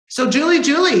So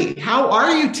Julie, how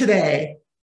are you today?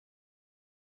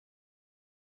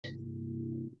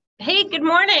 Hey, good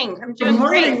morning. I'm Good doing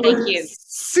great, morning. thank We're you.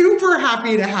 super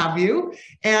happy to have you.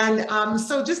 And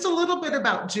so just a little bit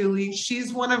about Julie.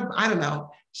 She's one of, I don't know,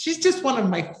 she's just one of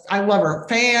my, I love her,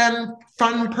 fan,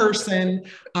 fun person.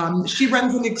 She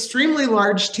runs an extremely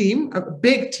large team, a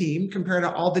big team compared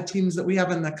to all the teams that we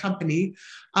have in the company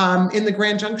in the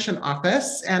Grand Junction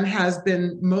office, and has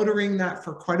been motoring that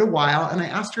for quite a while. And I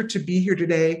asked her to be here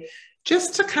today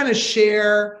just to kind of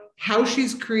share how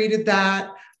she's created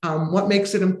that, what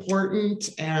makes it important,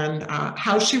 and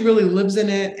how she really lives in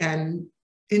it and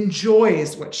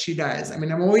enjoys what she does. I mean,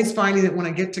 I'm always finding that when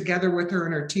I get together with her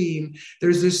and her team,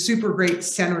 there's this super great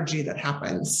synergy that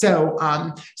happens. So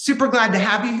super glad to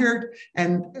have you here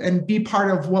and be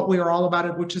part of what we are all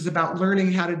about, which is about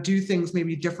learning how to do things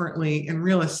maybe differently in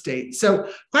real estate. So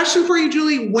question for you,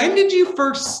 Julie, when did you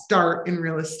first start in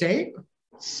real estate?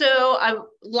 So I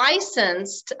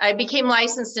became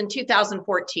licensed in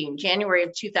 2014, January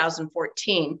of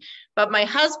 2014. But my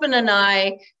husband and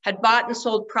I had bought and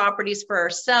sold properties for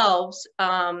ourselves,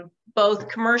 both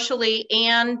commercially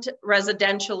and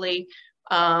residentially,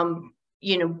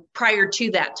 prior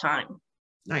to that time.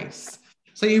 Nice.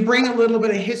 So you bring a little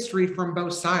bit of history from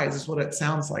both sides, is what it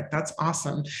sounds like. That's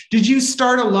awesome. Did you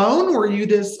start alone? Were you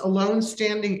this alone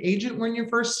standing agent when you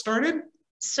first started?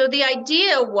 So the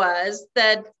idea was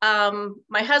that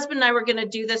my husband and I were going to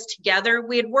do this together.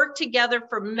 We had worked together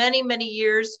for many, many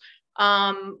years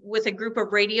with a group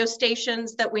of radio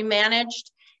stations that we managed.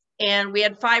 And we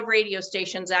had 5 radio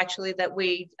stations actually that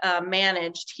we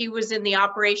managed. He was in the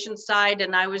operations side,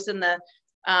 and I was in the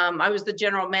I was the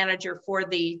general manager for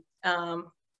the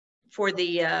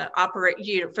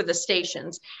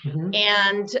stations. Mm-hmm.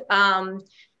 And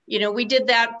we did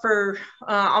that for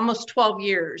almost 12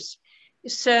 years.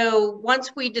 So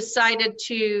once I decided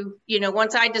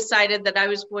that I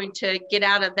was going to get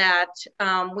out of that,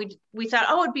 we thought,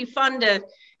 oh, it'd be fun to,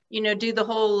 do the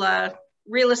whole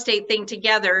real estate thing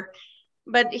together.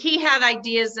 But he had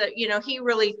ideas that,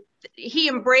 he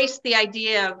embraced the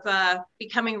idea of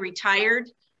becoming retired.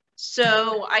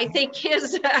 So I think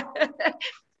his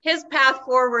path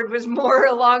forward was more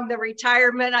along the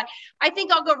retirement. I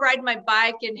think I'll go ride my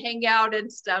bike and hang out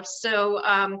and stuff. So,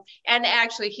 and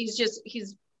actually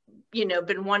he's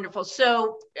been wonderful.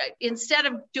 So instead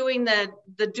of doing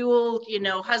the dual,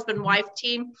 husband-wife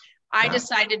team, I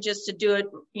decided just to do it,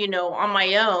 on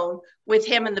my own with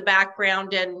him in the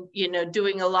background and,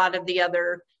 doing a lot of the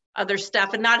other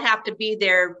stuff and not have to be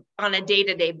there on a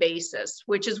day-to-day basis,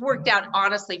 which has worked out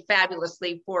honestly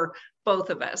fabulously for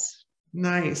both of us.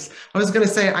 Nice. I was going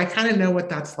to say, I kind of know what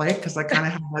that's like because I kind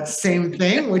of have that same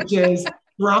thing, which is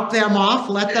drop them off,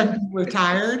 let them be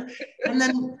retired. And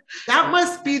then that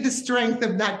must be the strength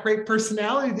of that great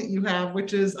personality that you have,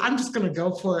 which is, I'm just going to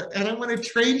go for it. And I'm going to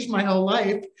change my whole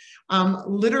life,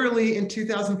 literally in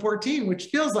 2014, which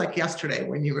feels like yesterday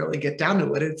when you really get down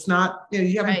to it. It's not,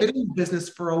 you haven't been in business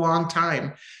for a long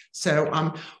time.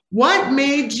 So what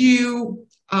made you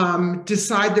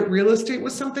decide that real estate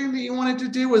was something that you wanted to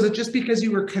do? Was it just because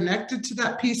you were connected to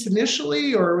that piece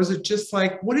initially, or was it just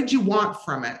like, what did you want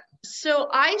from it? So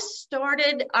I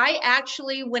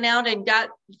actually went out and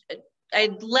I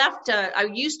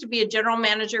used to be a general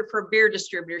manager for a beer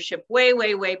distributorship way,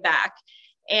 way, way back.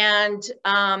 And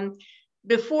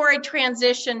before I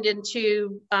transitioned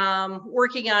into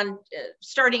working on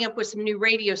starting up with some new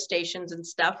radio stations and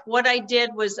stuff, what I did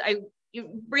was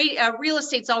real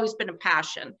estate's always been a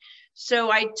passion.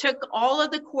 So I took all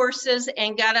of the courses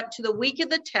and got up to the week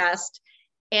of the test.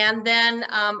 And then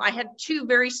I had 2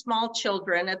 very small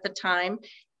children at the time.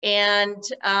 And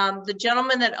the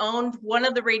gentleman that owned one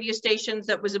of the radio stations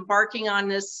that was embarking on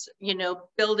this,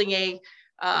 building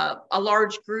a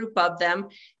large group of them,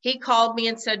 he called me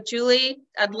and said, Julie,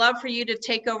 I'd love for you to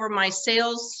take over my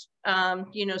sales,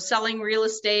 selling real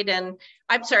estate and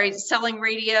selling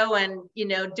radio and,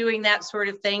 doing that sort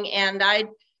of thing. And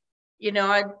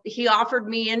he offered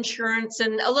me insurance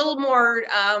and a little more,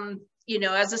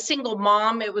 as a single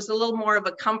mom, it was a little more of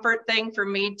a comfort thing for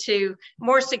me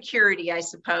more security, I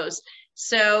suppose.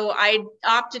 So I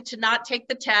opted to not take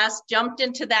the test, jumped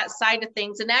into that side of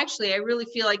things. And actually, I really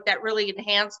feel like that really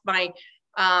enhanced my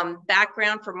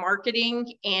background for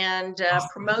marketing and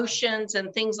promotions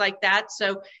and things like that.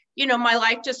 So, my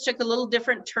life just took a little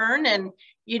different turn and,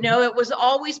 it was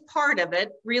always part of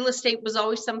it. Real estate was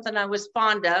always something I was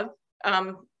fond of.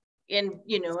 And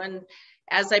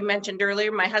as I mentioned earlier,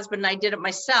 my husband and I did it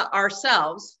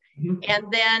ourselves. Mm-hmm.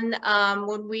 And then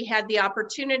when we had the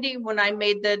opportunity, when I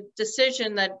made the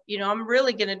decision that, I'm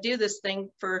really going to do this thing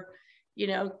for,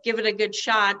 give it a good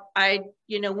shot, I,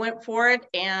 went for it.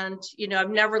 And, I've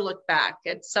never looked back.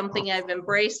 It's something I've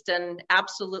embraced and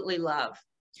absolutely love.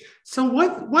 So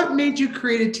what made you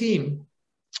create a team?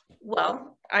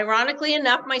 Well, ironically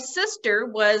enough, my sister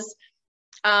was,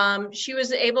 she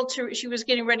was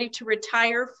getting ready to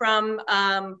retire from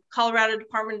Colorado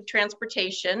Department of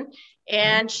Transportation.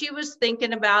 And she was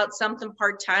thinking about something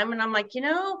part-time. And I'm like,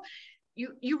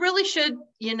 you really should,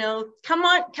 come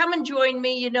and join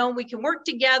me, we can work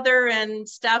together and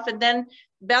stuff. And then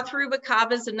Beth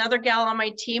Rubicava is another gal on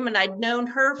my team. And I'd known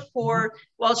her for,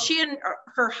 well, she and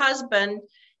her husband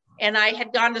and I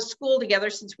had gone to school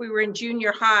together since we were in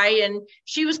junior high, and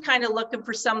she was kind of looking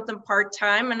for something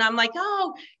part-time. And I'm like,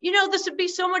 oh, this would be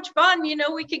so much fun.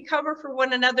 We could cover for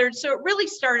one another. So it really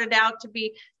started out to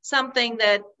be something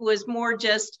that was more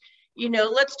just,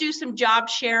 let's do some job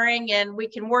sharing and we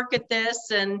can work at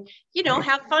this and,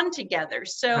 have fun together.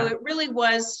 So it really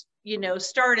was,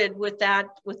 started with that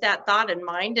thought in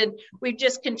mind. And we've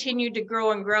just continued to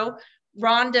grow and grow.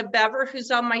 Rhonda Bever,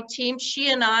 who's on my team,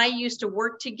 she and I used to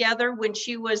work together when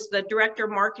she was the director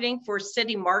of marketing for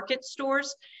city market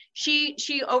stores.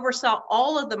 She oversaw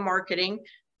all of the marketing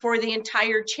for the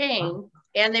entire chain,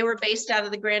 and they were based out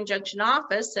of the Grand Junction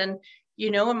office. And,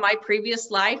 in my previous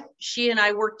life, she and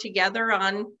I worked together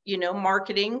on,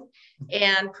 marketing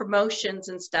and promotions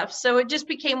and stuff. So it just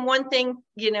became one thing,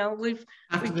 we've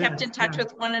kept in touch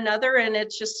with one another, and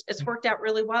it's worked out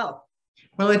really well.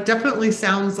 Well, it definitely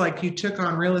sounds like you took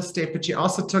on real estate, but you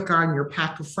also took on your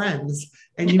pack of friends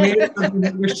and you made it something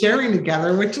that you're sharing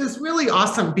together, which is really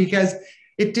awesome because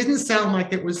it didn't sound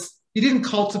like you didn't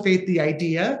cultivate the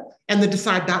idea and then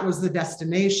decide that was the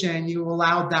destination. You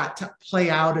allowed that to play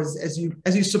out as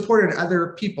you supported other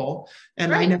people.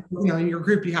 And right. I know, in your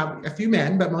group, you have a few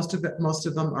men, but most of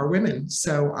them are women.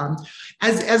 So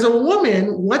as a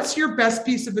woman, what's your best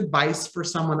piece of advice for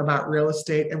someone about real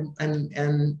estate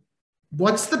and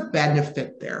what's the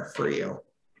benefit there for you?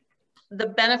 The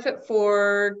benefit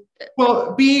for?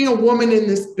 Well, being a woman in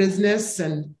this business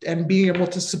and being able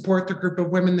to support the group of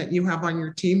women that you have on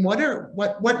your team,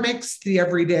 what makes the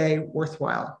everyday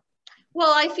worthwhile?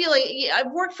 Well, I feel like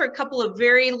I've worked for a couple of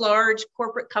very large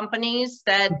corporate companies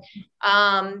that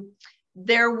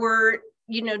there were,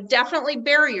 definitely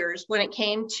barriers when it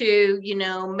came to,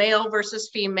 male versus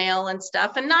female and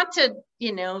stuff. And not to,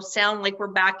 sound like we're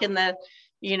back in the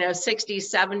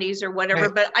 60s, 70s or whatever,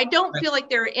 right. But I don't feel like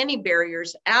there are any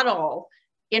barriers at all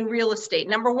in real estate.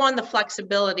 Number one, the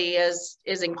flexibility is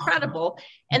incredible.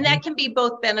 And that can be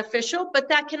both beneficial, but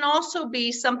that can also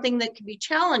be something that can be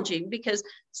challenging because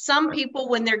some people,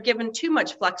 when they're given too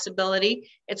much flexibility,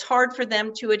 it's hard for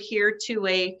them to adhere to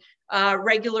a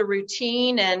regular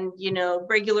routine and,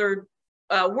 regular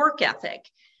work ethic.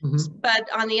 Mm-hmm. But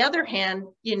on the other hand,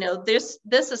 this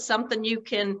is something you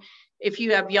can, if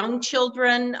you have young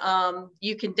children,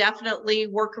 you can definitely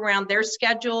work around their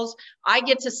schedules. I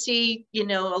get to see, a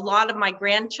lot of my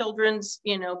grandchildren's,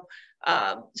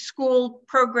 school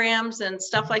programs and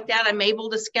stuff like that. I'm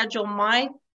able to schedule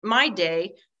my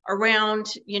day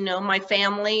around, my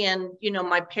family and,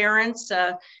 my parents,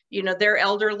 they're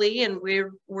elderly and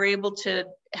we're able to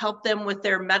help them with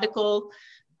their medical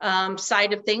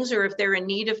side of things, or if they're in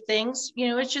need of things,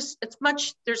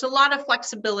 there's a lot of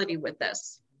flexibility with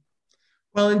this.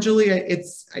 Well, and Julie, I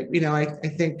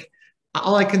think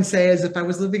all I can say is if I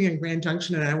was living in Grand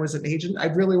Junction and I was an agent,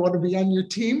 I'd really want to be on your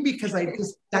team because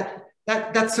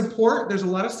that support, there's a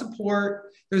lot of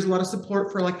support. There's a lot of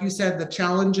support for, like you said, the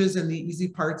challenges and the easy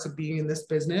parts of being in this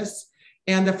business.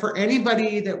 And for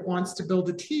anybody that wants to build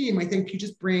a team, I think you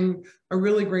just bring a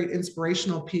really great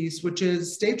inspirational piece, which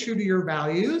is stay true to your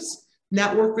values,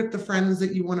 network with the friends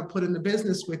that you want to put in the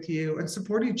business with you and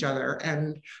support each other.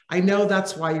 And I know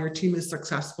that's why your team is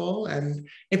successful. And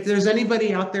if there's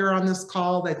anybody out there on this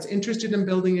call that's interested in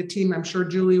building a team, I'm sure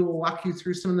Julie will walk you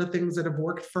through some of the things that have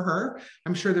worked for her.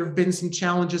 I'm sure there have been some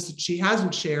challenges that she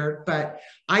hasn't shared, but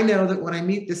I know that when I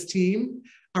meet this team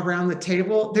around the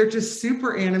table, they're just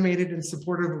super animated and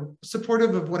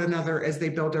supportive of one another as they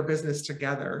build their business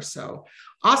together. So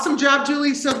awesome job,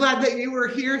 Julie. So glad that you were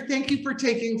here. Thank you for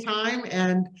taking time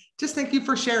and just thank you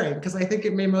for sharing, because I think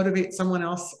it may motivate someone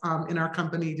else in our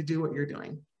company to do what you're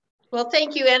doing. Well,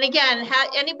 thank you. And again,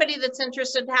 anybody that's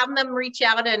interested, have them reach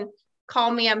out and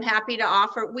call me. I'm happy to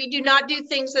offer. We do not do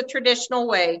things the traditional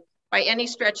way by any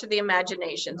stretch of the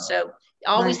imagination. So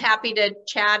always happy to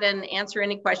chat and answer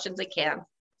any questions I can.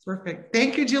 Perfect.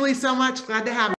 Thank you, Julie, so much. Glad to have you.